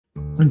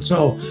And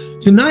so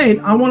tonight,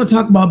 I want to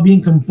talk about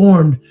being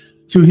conformed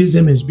to his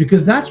image,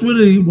 because that's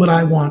really what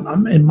I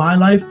want in my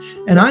life.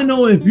 And I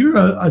know if you're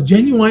a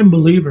genuine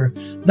believer,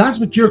 that's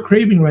what you're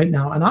craving right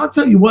now. And I'll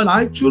tell you what,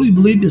 I truly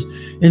believe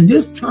this. In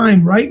this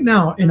time right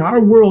now, in our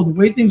world, the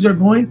way things are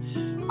going,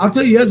 I'll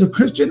tell you, as a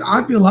Christian,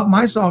 I feel like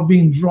myself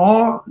being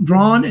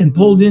drawn and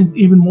pulled in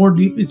even more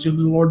deeply to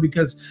the Lord,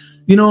 because,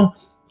 you know,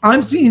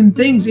 I'm seeing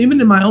things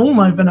even in my own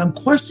life, and I'm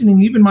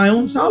questioning even my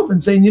own self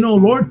and saying, you know,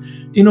 Lord,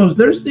 you know,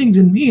 there's things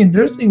in me and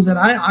there's things that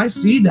I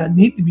see that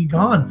need to be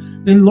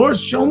gone. Then Lord,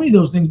 show me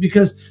those things,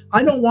 because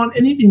I don't want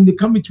anything to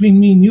come between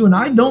me and you. And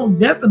I don't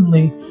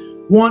definitely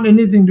want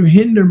anything to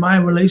hinder my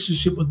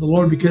relationship with the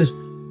Lord, because,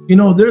 you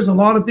know, there's a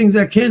lot of things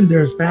that can.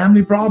 There's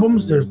family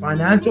problems, there's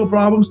financial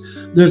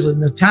problems, there's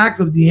an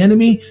attack of the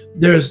enemy,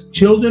 there's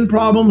children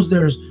problems,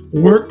 there's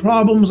work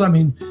problems. I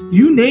mean,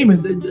 you name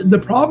it, the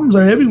problems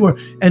are everywhere.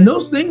 And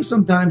those things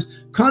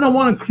sometimes kind of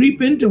want to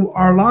creep into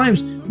our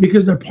lives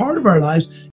because they're part of our lives.